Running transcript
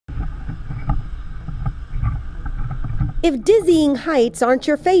If dizzying heights aren't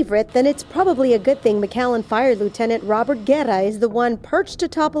your favorite, then it's probably a good thing McAllen Fire Lieutenant Robert Guerra is the one perched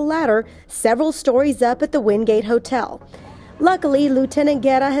atop a ladder several stories up at the Wingate Hotel. Luckily, Lieutenant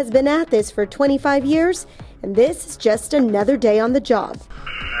Guerra has been at this for 25 years, and this is just another day on the job.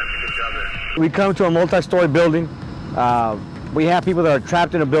 We come to a multi-story building. We have people that are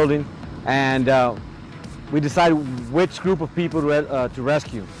trapped in a building, and we decide which group of people to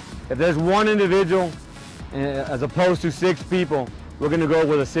rescue. If there's one individual, as opposed to 6 people, we're going to go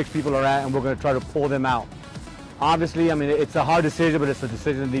where the 6 people are at, and we're going to try to pull them out. Obviously, I mean, it's a hard decision, but it's a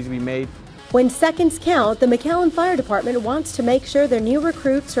decision that needs to be made. When seconds count, the McAllen Fire Department wants to make sure their new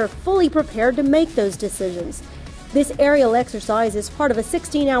recruits are fully prepared to make those decisions. This aerial exercise is part of a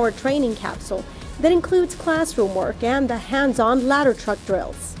 16-hour training capsule that includes classroom work and the hands-on ladder truck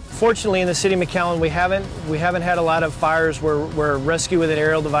drills. Fortunately, in the city of McAllen, we haven't had a lot of fires where rescue with an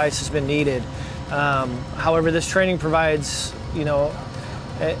aerial device has been needed. However, this training provides,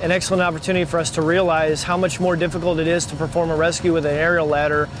 an excellent opportunity for us to realize how much more difficult it is to perform a rescue with an aerial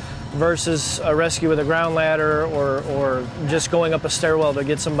ladder versus a rescue with a ground ladder or just going up a stairwell to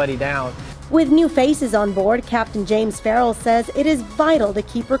get somebody down. With new faces on board, Captain James Farrell says it is vital to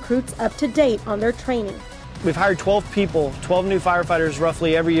keep recruits up to date on their training. We've hired 12 people, 12 new firefighters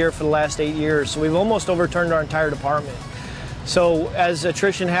roughly every year for the last 8 years, so we've almost overturned our entire department. So as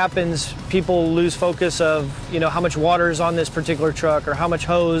attrition happens, people lose focus of, how much water is on this particular truck or how much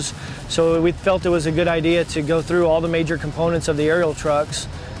hose. So we felt it was a good idea to go through all the major components of the aerial trucks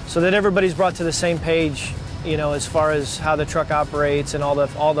so that everybody's brought to the same page, as far as how the truck operates and all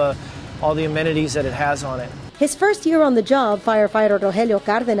the amenities that it has on it. His first year on the job, firefighter Rogelio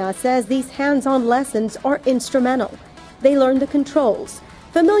Cárdenas says these hands-on lessons are instrumental. They learn the controls,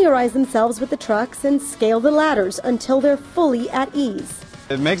 familiarize themselves with the trucks, and scale the ladders until they're fully at ease.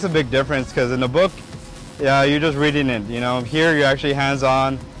 It makes a big difference because in the book, you're just reading it. Here you're actually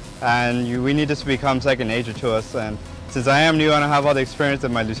hands-on, and we need this to become second nature to us. And since I am new and I have all the experience that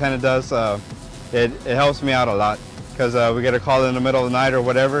my lieutenant does, it helps me out a lot because we get a call in the middle of the night or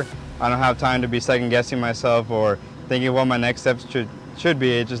whatever. I don't have time to be second-guessing myself or thinking what my next steps should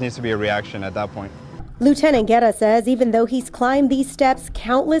be. It just needs to be a reaction at that point. Lieutenant Guerra says even though he's climbed these steps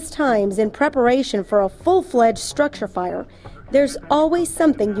countless times in preparation for a full-fledged structure fire, there's always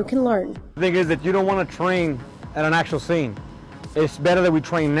something you can learn. The thing is that you don't want to train at an actual scene. It's better that we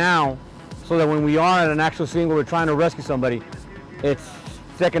train now so that when we are at an actual scene where we're trying to rescue somebody, it's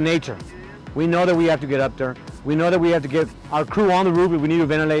second nature. We know that we have to get up there. We know that we have to get our crew on the roof if we need to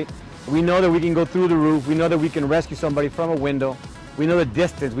ventilate. We know that we can go through the roof. We know that we can rescue somebody from a window. We know the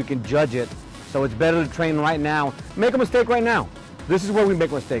distance. We can judge it. So it's better to train right now. Make a mistake right now. This is where we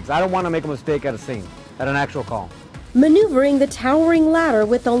make mistakes. I don't want to make a mistake at a scene, at an actual call. Maneuvering the towering ladder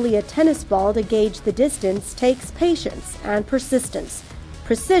with only a tennis ball to gauge the distance takes patience and persistence.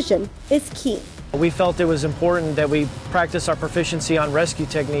 Precision is key. We felt it was important that we practice our proficiency on rescue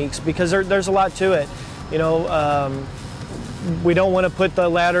techniques because there's a lot to it. We don't want to put the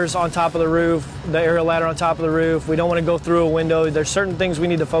ladders on top of the roof, the aerial ladder on top of the roof. We don't want to go through a window. There's certain things we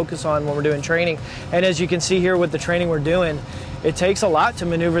need to focus on when we're doing training. And as you can see here with the training we're doing, it takes a lot to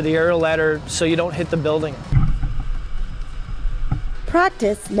maneuver the aerial ladder so you don't hit the building.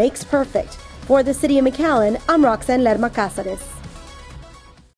 Practice makes perfect. For the City of McAllen, I'm Roxanne Lerma Cáceres.